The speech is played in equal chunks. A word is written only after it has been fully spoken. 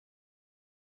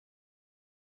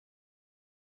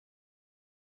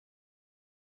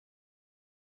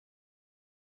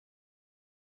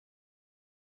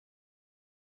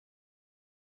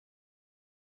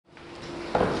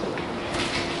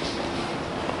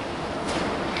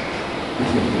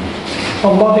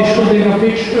Somebody shooting a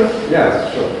picture?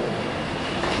 Yes, sure.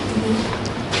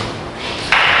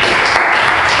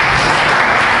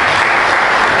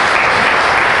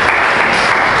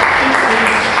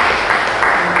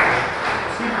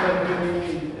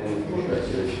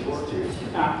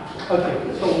 Okay,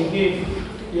 so we give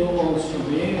you also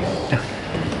this.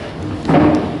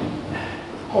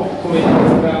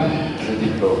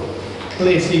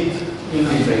 Place it.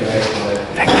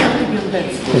 Thank you.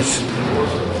 Yes.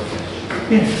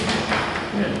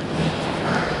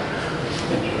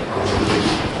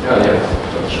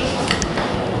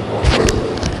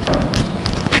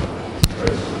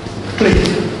 Please.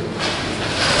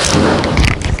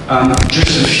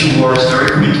 Just a few words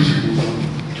very quick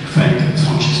to thank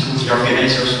Francesco, the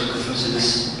organizers of the First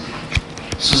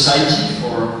Society,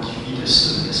 for giving me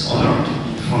this honor to be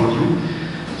in front of you.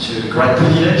 It's a great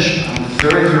privilege. I'm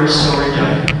very, very sorry I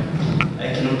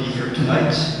cannot be here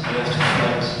tonight. I have to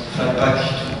fly back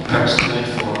to Paris tonight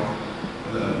for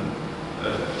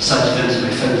a sad event in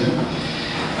my family.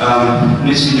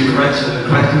 It's been a great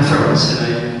conference, and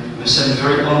I must say I'm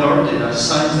very honored, and I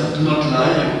signs that do not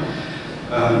lie.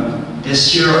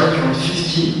 This year I turned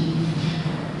 50.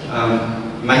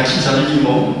 My kids are living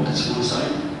home, that's one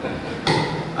side.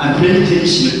 I'm playing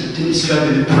tennis in a tennis club,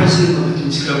 and the president of the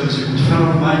tennis club, who's a good friend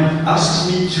of mine,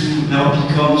 asked me to now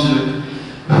become the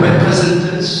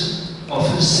representative of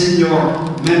a senior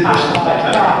members of the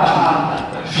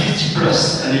club, 50 plus,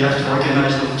 and they have to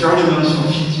organize the tournaments for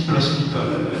 50 plus people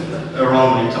around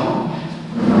my town.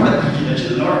 What privilege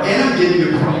and honor, and I'm getting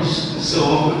a prize. So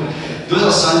those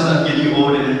are signs that I'm getting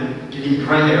old and getting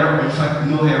gray hair, in fact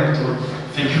no hair at all.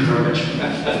 Thank you very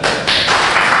much.